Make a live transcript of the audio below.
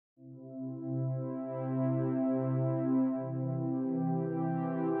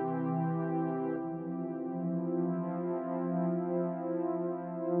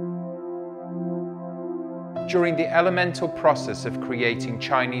During the elemental process of creating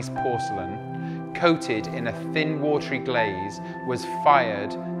Chinese porcelain, coated in a thin watery glaze was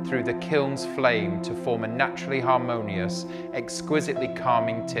fired through the kiln's flame to form a naturally harmonious, exquisitely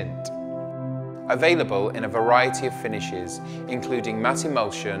calming tint. Available in a variety of finishes, including matte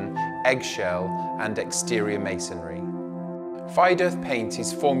emulsion, eggshell, and exterior masonry. Fired earth paint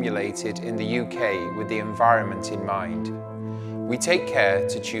is formulated in the UK with the environment in mind. We take care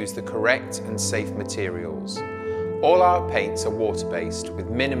to choose the correct and safe materials. All our paints are water-based with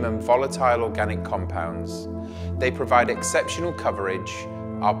minimum volatile organic compounds. They provide exceptional coverage,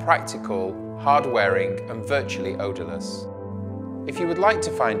 are practical, hard-wearing, and virtually odorless. If you would like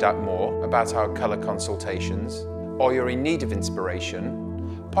to find out more about our colour consultations, or you're in need of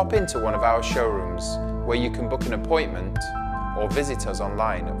inspiration, pop into one of our showrooms where you can book an appointment or visit us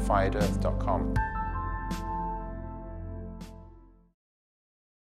online at firedearth.com.